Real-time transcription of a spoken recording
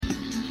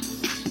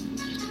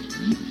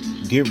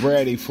Get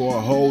ready for a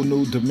whole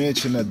new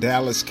dimension of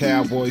Dallas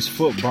Cowboys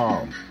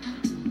football.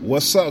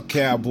 What's up,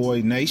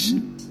 Cowboy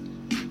Nation?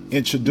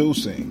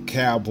 Introducing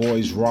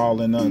Cowboys Raw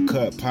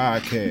Uncut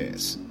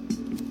podcast.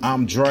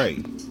 I'm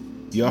Dre,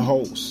 your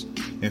host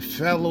and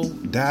fellow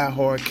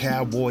diehard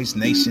Cowboys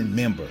Nation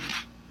member.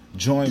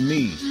 Join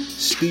me,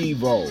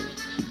 Steve-O,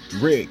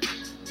 Rick,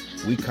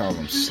 we call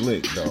him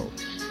Slick though,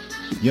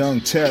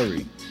 Young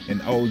Terry,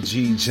 and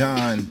OG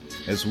John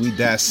as we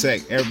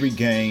dissect every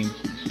game,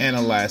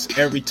 analyze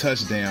every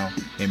touchdown,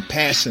 and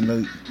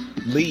passionately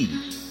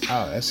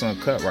that's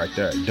uncut right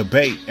there.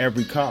 Debate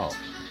every call.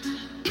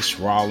 It's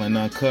raw and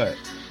uncut.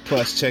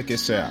 Plus, check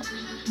this out.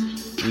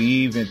 We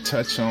even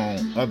touch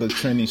on other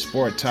trending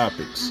sport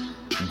topics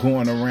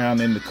going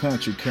around in the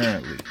country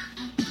currently.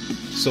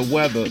 So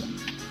whether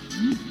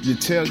you're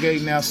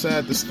tailgating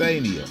outside the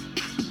stadium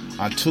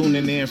or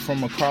tuning in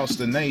from across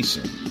the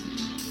nation,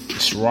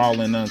 it's raw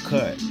and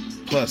uncut.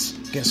 Plus,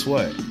 guess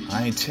what?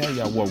 I ain't tell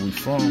y'all where we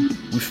from.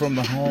 We from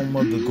the home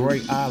of the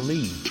great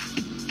Ali,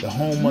 the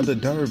home of the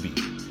Derby.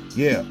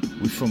 Yeah,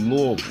 we from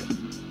Louisville.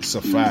 It's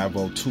a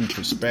 502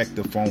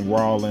 perspective on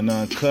Raw and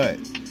Uncut.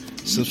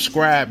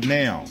 Subscribe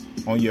now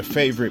on your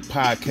favorite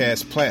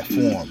podcast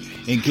platform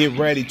and get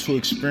ready to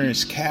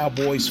experience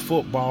Cowboys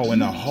football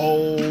in a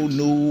whole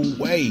new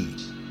way.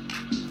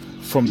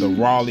 From the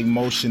raw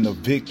emotion of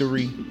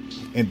victory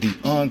and the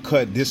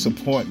uncut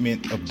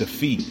disappointment of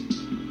defeat.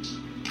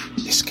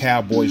 It's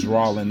Cowboys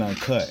Raw and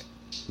Uncut.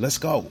 Let's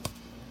go.